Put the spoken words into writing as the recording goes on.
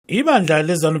Ibandla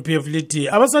leZanu PF lithi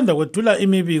abasanda kwethula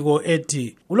imibiko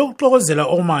ethi ulokuxokozela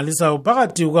okumangalisayo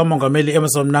phakathi kukaMongameli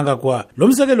Mnangagwa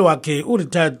lomsekeli wakhe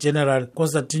uRetired General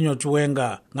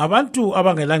loChiwenga ngabantu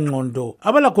abangelangqondo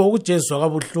abalakho ukujeziswa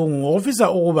kabuhlungu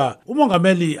ngokufisa ukuba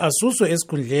uMongameli asuswe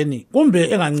esikhundleni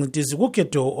kumbe engancintisi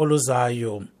kukhetho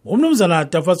oluzayo. UMnumzana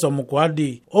Tafadzwa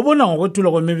Mugwadi obona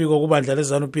ngokwethulwa kwemibiko kubandla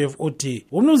leZanu PF uthi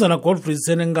uMnumzana Godfrey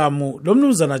Tsenengamu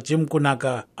loMnumzana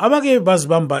Kunaka abake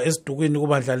bazibamba esidukwini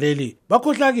kubandla leli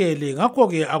bakhohlakele,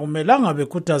 ngakho-ke akumelanga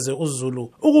bekhuthaze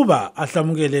uZulu ukuba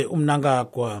ahlamukele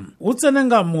uMnangagwa.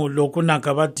 uTsenengamu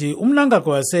loKunaka bathi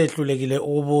uMnangagwa yasehlulekile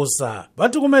ukubusa,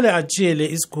 bathi kumele achiyele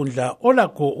isikhundla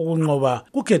olakho ukunqoba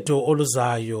kukhetho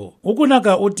oluzayo.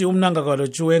 uKunaka uthi uMnangagwa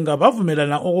loChiwenga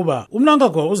bavumelana ukuba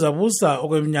uMnangagwa uzabusa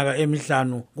okweminyaka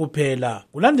emihlanu kuphela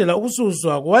kulandela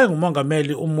ukususwa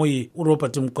kowayengumongameli umuyi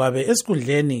uRobert Mugabe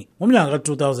esikhundleni ngomnyaka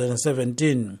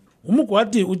ka-2017.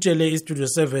 uMugwadi utshele iStudio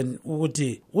 7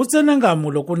 ukuthi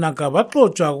uTsenengamu loKunaka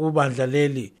baxotshwa kubandla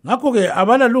leli, ngakho-ke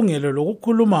abalalungelo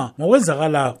lokukhuluma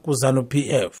ngokwenzakala kuZanu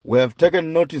PF. We have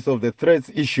taken notice of the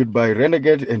threats issued by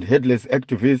renegade and headless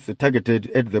activists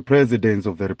targeted at the presidents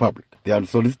of the Republic. The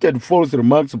unsolicited false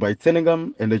remarks by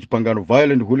Tsenengamu and a Chipangano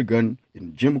violent hooligan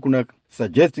in Kunaka,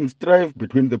 suggesting strife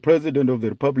between the President of the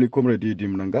Republic, Uthi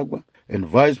Mnangagwa, and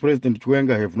Vice President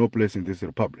Chiwenga have no place in this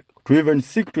republic. To even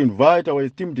seek to invite our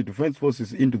esteemed defense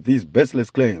forces into these baseless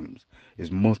claims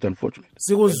is most unfortunate.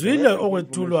 Sikuzwile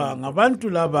okwethulwa ngabantu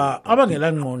laba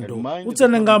abangelangqondo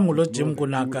uTsenengamu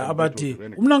loKunaka abathi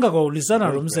uMnangagwa ulisana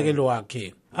lomsekeli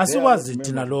wakhe. Asikwazi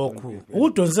thina lokhu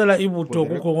ukudonsela ibutho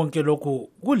kukho konke lokhu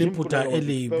kuliphutha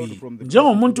elibi.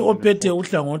 Njengomuntu ophethe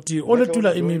uhlangothi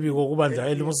olethula imibiko kubandla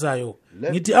elibusayo,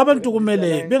 ngithi abantu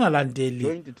kumele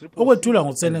bengalandeli okwethula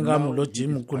nguTsenengamu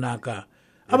loKunaka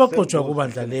abaxotshwa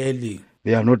kubandla leli.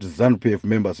 They are not ZANU PF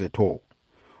members at all.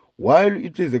 While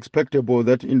it is expectable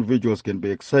that individuals can be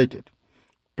excited,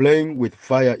 playing with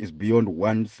fire is beyond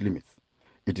one's limits.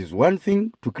 It is one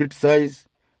thing to criticize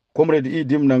Comrade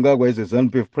Mnangagwa as a ZANU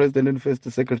PF president and first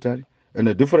secretary, and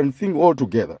a different thing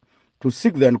altogether to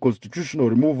seek the unconstitutional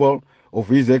removal of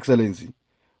His Excellency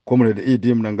Comrade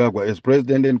Mnangagwa as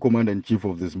president and commander-in-chief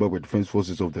of the Zimbabwe Defense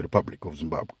Forces of the Republic of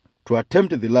Zimbabwe. To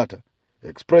attempt the latter,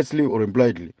 expressly or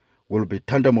impliedly, will be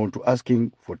tantamount to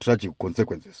asking for tragic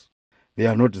consequences. They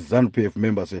are not ZANU PF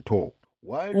members at all.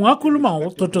 Ungakhuluma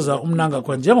ngokuxoxoza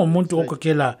uMnangagwa njengomuntu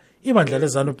okhokhela ibandla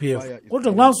leZanu PF,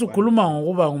 kodwa nxa usukhuluma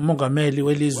ngokuba ngumongameli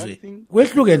welizwe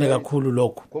kwehlukene kakhulu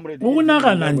lokho.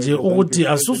 Ukunakana nje ukuthi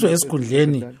asuswe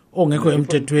esikhundleni ongekho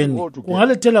emthethweni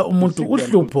kungalethela umuntu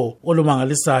uhlupho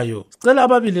olumangalisayo. Sicela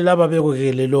ababili laba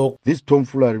bekwekele lokho. This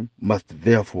tomfoolery must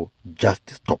therefore just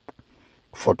stop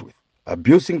forthwith.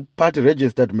 Abusing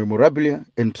party-registered memorabilia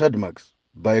and trademarks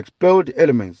by expelled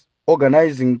elements,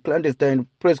 organizing clandestine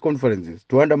press conferences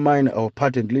to undermine our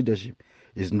party and leadership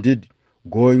is indeed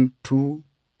going too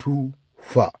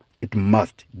far. It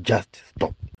must just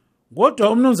stop. Kodwa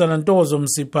uMnumzana Ntokozo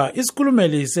Msipha,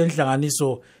 isikhulumeli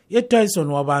senhlanganiso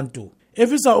yeTyson wabantu,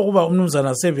 efisa ukuba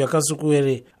uMnumzana Sevia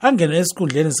Kasukuwere angene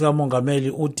esikhundleni sikamongameli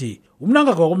uthi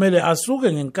uMnangagwa kumele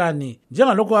asuke ngenkani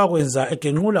njengalokho akwenza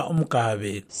egenqula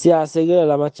uMugabe. Siyasekela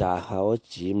lamajaha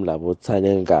oGym labo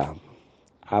Tsenengamu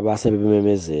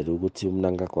abasebememezela ukuthi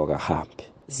uMnangagwa kahambe.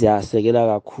 Siyasekela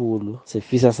kakhulu,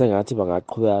 sifisa sengathi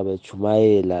bangaqhubeka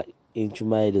bechumayela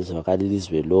inchumayelo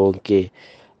zakalilizwe lonke,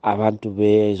 abantu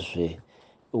bezwe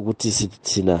ukuthi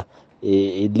sithina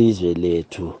ilizwe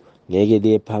lethu ngeke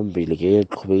liye phambili, ngeke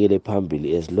liqhubekele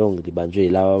phambili as long libanjwe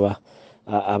yilabo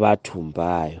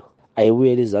abathumbayo.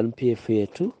 Ayibuyele iZANU PF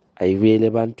yethu, ayibuyele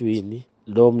ebantwini,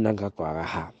 lo Mnangagwa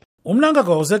akahambe.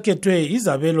 uMnangagwa usekhethwe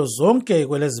izabelo zonke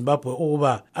kwele Zimbabwe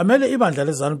ukuba amele ibandla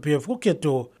leZANU PF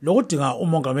kukhetho lokudinga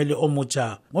umongameli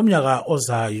omutsha ngomnyaka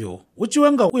ozayo.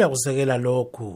 uChiwenga uyakusekela lokhu.